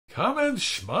Comments,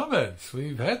 schmomments.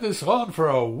 We've had this on for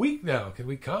a week now. Can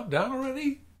we calm down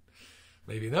already?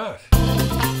 Maybe not.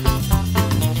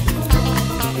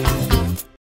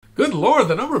 Good Lord,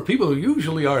 the number of people who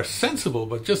usually are sensible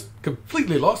but just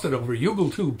completely lost it over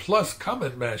Google plus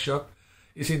comment mashup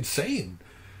is insane.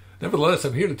 Nevertheless,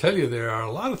 I'm here to tell you there are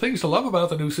a lot of things to love about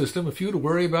the new system, a few to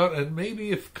worry about, and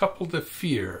maybe a couple to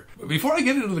fear. But before I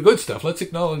get into the good stuff, let's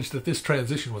acknowledge that this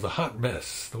transition was a hot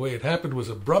mess. The way it happened was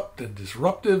abrupt and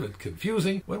disruptive and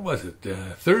confusing. When was it?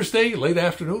 Thursday, late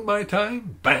afternoon my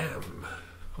time? Bam!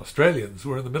 Australians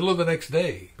were in the middle of the next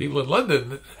day. People in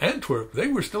London, Antwerp, they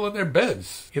were still in their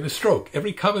beds. In a stroke,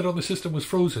 every comment on the system was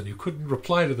frozen. You couldn't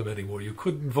reply to them anymore. You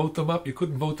couldn't vote them up. You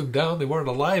couldn't vote them down. They weren't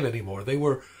alive anymore. They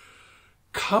were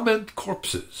comment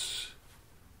corpses.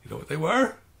 You know what they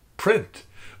were? Print.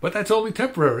 But that's only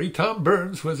temporary. Tom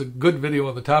Burns, who has a good video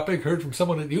on the topic, heard from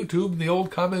someone at YouTube, and the old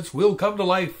comments will come to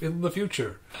life in the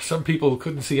future. Some people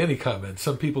couldn't see any comments.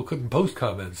 Some people couldn't post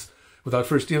comments without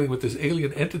first dealing with this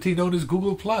alien entity known as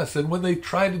Google+. And when they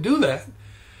tried to do that,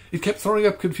 it kept throwing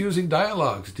up confusing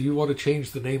dialogues. Do you want to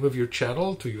change the name of your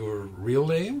channel to your real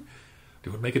name? Do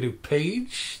you want to make a new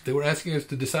page? They were asking us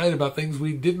to decide about things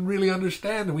we didn't really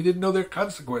understand and we didn't know their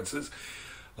consequences.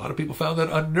 A lot of people found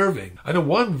that unnerving. I know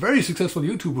one very successful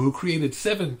YouTuber who created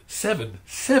seven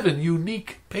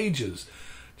unique pages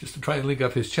just to try and link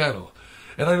up his channel.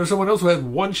 And I know someone else who had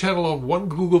one channel on one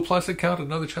Google Plus account,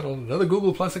 another channel on another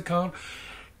Google Plus account.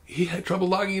 He had trouble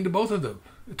logging into both of them.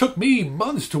 It took me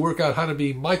months to work out how to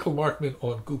be Michael Markman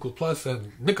on Google Plus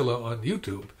and Mickeleh on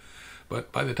YouTube.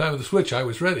 But by the time of the switch, I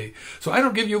was ready. So I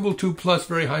don't give Google Plus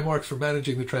very high marks for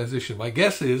managing the transition. My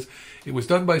guess is it was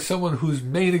done by someone whose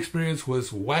main experience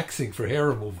was waxing for hair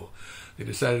removal. They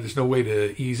decided there's no way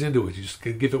to ease into it. You just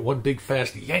could give it one big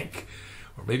fast yank.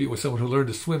 Or maybe it was someone who learned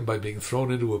to swim by being thrown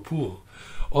into a pool.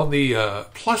 On the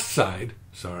plus side,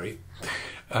 there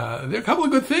are a couple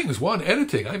of good things. One,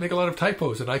 editing. I make a lot of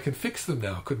typos and I can fix them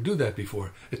now. Couldn't do that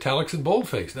before. Italics and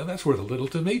boldface. Now that's worth a little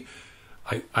to me.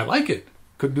 I like it.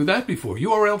 Couldn't do that before.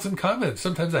 URLs and comments.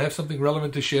 Sometimes I have something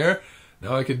relevant to share.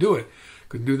 Now I can do it.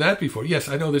 Couldn't do that before. Yes,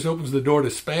 I know this opens the door to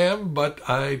spam, but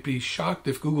I'd be shocked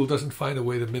if Google doesn't find a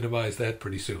way to minimize that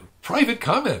pretty soon. Private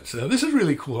comments. Now this is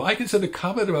really cool. I can send a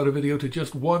comment about a video to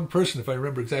just one person if I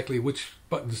remember exactly which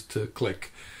buttons to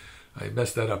click. I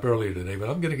messed that up earlier today, but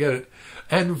I'm going to get it.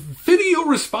 And video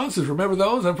responses. Remember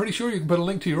those? I'm pretty sure you can put a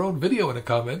link to your own video in a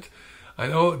comment. I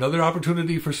know, another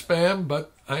opportunity for spam,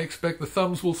 but I expect the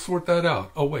thumbs will sort that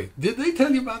out. Oh, wait. Did they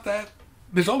tell you about that?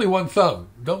 There's only one thumb.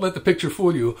 Don't let the picture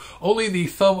fool you. Only the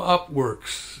thumb up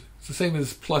works. It's the same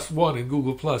as +1 in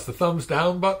Google+. The thumbs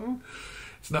down button,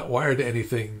 it's not wired to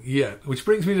anything yet. Which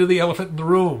brings me to the elephant in the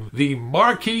room. The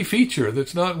marquee feature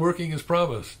that's not working as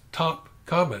promised. Top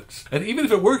comments. And even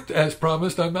if it worked as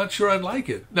promised, I'm not sure I'd like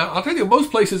it. Now, I'll tell you,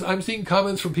 most places I'm seeing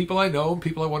comments from people I know,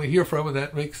 people I want to hear from, and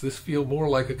that makes this feel more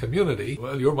like a community.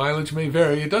 Well, your mileage may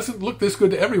vary. It doesn't look this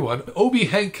good to everyone. Obi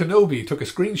Hank Kenobi took a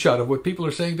screenshot of what people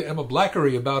are saying to Emma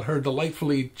Blackery about her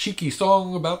delightfully cheeky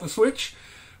song about the Switch.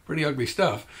 Pretty ugly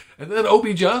stuff. And then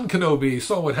Obi John Kenobi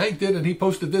saw what Hank did, and he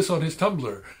posted this on his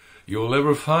Tumblr. You'll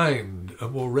never find a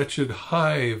more wretched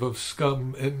hive of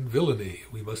scum and villainy.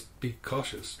 We must be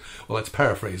cautious. Well, that's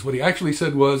paraphrased. What he actually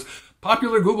said was,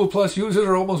 popular Google Plus users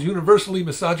are almost universally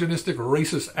misogynistic,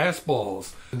 racist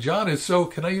assballs. And John is so,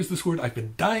 can I use this word? I've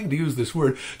been dying to use this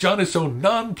word. John is so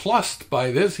nonplussed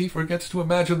by this, he forgets to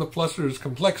imagine the plussers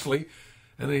complexly,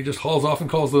 and then he just hauls off and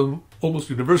calls them almost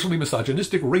universally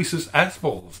misogynistic, racist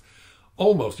assballs.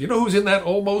 Almost. You know who's in that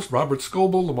almost? Robert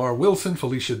Scoble, Lamar Wilson,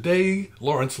 Felicia Day,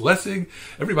 Lawrence Lessig,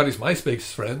 everybody's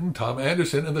MySpace friend, Tom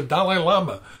Anderson, and the Dalai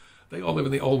Lama. They all live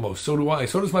in the almost. So do I.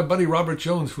 So does my buddy Robert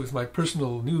Jones, who is my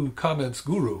personal new comments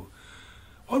guru.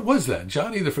 What was that?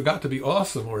 John either forgot to be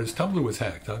awesome or his Tumblr was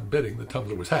hacked. I'm betting the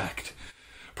Tumblr was hacked.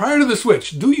 Prior to the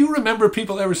switch, do you remember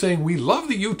people ever saying, we love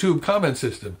the YouTube comment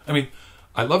system? I mean,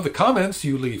 I love the comments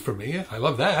you leave for me. I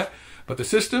love that. But the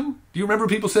system? Do you remember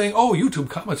people saying, oh, YouTube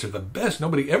comments are the best.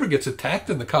 Nobody ever gets attacked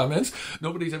in the comments.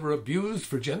 Nobody's ever abused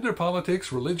for gender,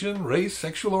 politics, religion, race,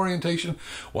 sexual orientation.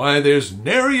 Why, there's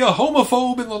nary a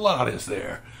homophobe in the lot, is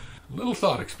there? Little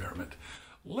thought experiment.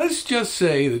 Let's just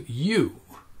say that you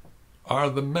are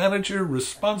the manager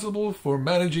responsible for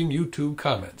managing YouTube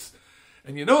comments.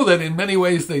 And you know that in many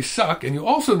ways they suck, and you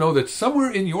also know that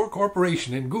somewhere in your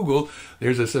corporation, in Google,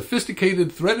 there's a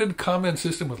sophisticated threaded comment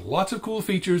system with lots of cool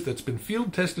features that's been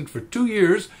field tested for 2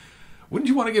 years. Wouldn't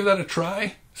you want to give that a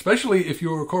try? Especially if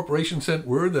your corporation sent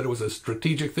word that it was a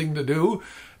strategic thing to do,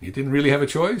 and you didn't really have a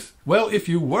choice? Well, if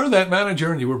you were that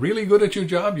manager and you were really good at your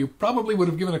job, you probably would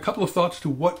have given a couple of thoughts to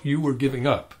what you were giving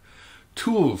up.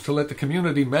 tools to let the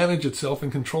community manage itself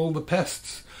and control the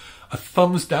pests. A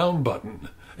thumbs down button.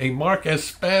 A mark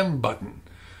as spam button.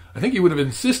 I think you would have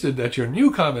insisted that your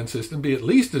new comment system be at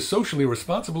least as socially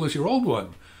responsible as your old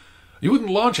one. You wouldn't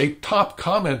launch a top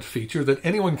comment feature that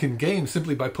anyone can gain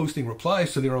simply by posting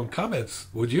replies to their own comments,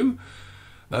 would you?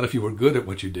 Not if you were good at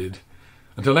what you did.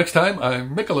 Until next time,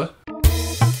 I'm Mickeleh.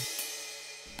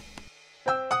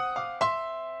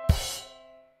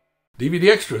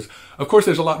 DVD extras. Of course,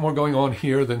 there's a lot more going on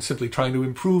here than simply trying to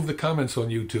improve the comments on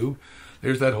YouTube.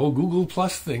 There's that whole Google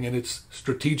Plus thing and its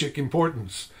strategic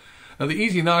importance. Now, the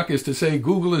easy knock is to say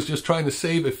Google is just trying to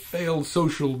save a failed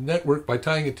social network by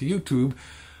tying it to YouTube,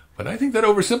 but I think that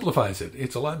oversimplifies it.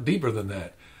 It's a lot deeper than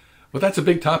that. But that's a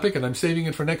big topic, and I'm saving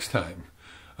it for next time.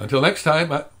 Until next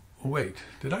time, wait,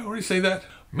 did I already say that?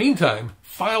 Meantime,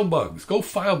 file bugs. Go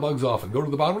file bugs off and go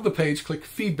to the bottom of the page, click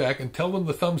feedback, and tell them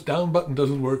the thumbs down button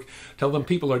doesn't work. Tell them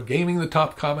people are gaming the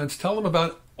top comments. Tell them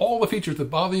about all the features that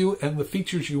bother you and the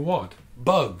features you want.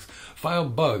 Bugs. File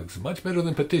bugs. Much better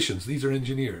than petitions. These are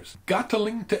engineers. Got to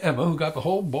link to Emma, who got the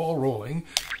whole ball rolling.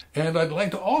 And I'd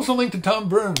like to also link to Tom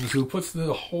Burns, who puts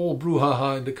the whole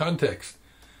brouhaha into context.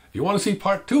 If you want to see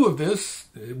part 2 of this,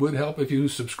 it would help if you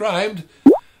subscribed.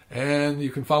 And you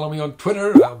can follow me on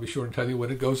Twitter. I'll be sure and tell you when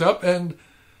it goes up. And,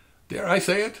 dare I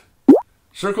say it,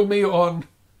 circle me on...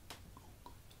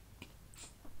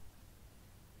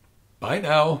 Bye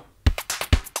now.